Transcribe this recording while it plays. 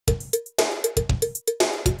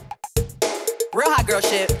Real hot girl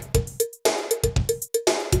shit.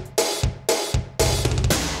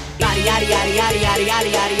 Yadi yadi yadi yadi yadi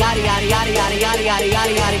yadi yadi yadi yadi yadi yadi yadi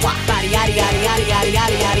yadi yadi body yadi yadi yadi yadi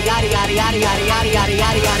yadi yadi yadi yadi yadi yadi yadi yadi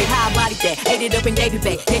yadi yadi. How I body that, ate it up and gave it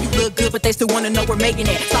back. Yeah, you look good, but they still wanna know we're making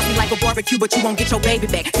it. Saucy like a barbecue, but you won't get your baby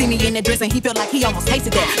back. See me in that dress and he felt like he almost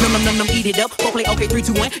tasted that. Num, eat it up. Go play okay, 3,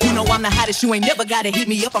 2, 1. You know I'm the hottest. You ain't never gotta hit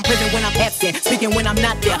me up. I'm present when I'm absent, speaking when I'm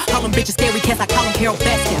not there. Call them bitches scary cats. I call them Carol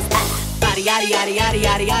Baskins. Body yadi yadi yadi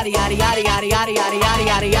yadi yadi yadi yadi yadi yadi yadi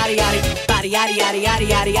yadi yadi yadi. Body yadi yadi yadi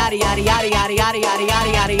yadi yadi yadi yadi yadi yadi yadi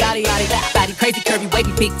yadi yadi yadi yadi. Body crazy curvy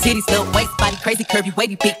wavy big titties little waist. Body crazy curvy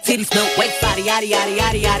wavy big titties little waist. Body yadi yadi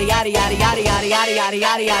yadi yadi yadi yadi yadi yadi yadi yadi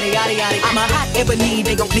yadi yadi yadi yadi. I'm a hot ebony,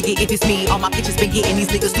 they gon' click it if it's me. All my pictures been getting these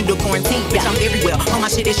niggas through the quarantine. Bitch, I'm everywhere. All my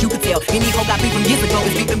shit as you could tell. Any hoe got beef from years ago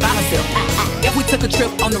is beefing by herself. If we took a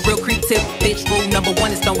trip on the real creep tip, bitch, rule number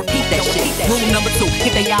 1 is don't repeat that shit. Rule number 2,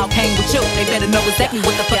 if they all came with you, they better know exactly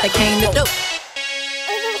what the fuck they came to do.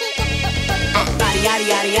 Body yadi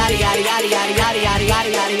yadi yadi yadi yadi yadi yadi yadi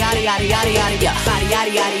yadi yadi yadi yadi yadi yadi. Body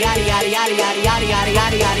yadi yadi yadi yadi yadi yadi yadi yadi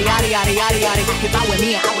yadi yadi yadi yadi yadi yadi. If I were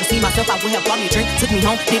me and I would see myself, I would have bought me a drink, took me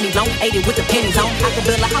home, did me long, ate it with the pennies on. I could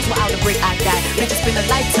build a house without a brick, I die. Bitch, spend a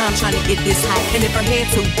lifetime trying to get this high, and if her head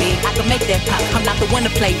too big, I could make that pop. I'm not the one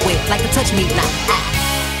to play with, like a touch me not.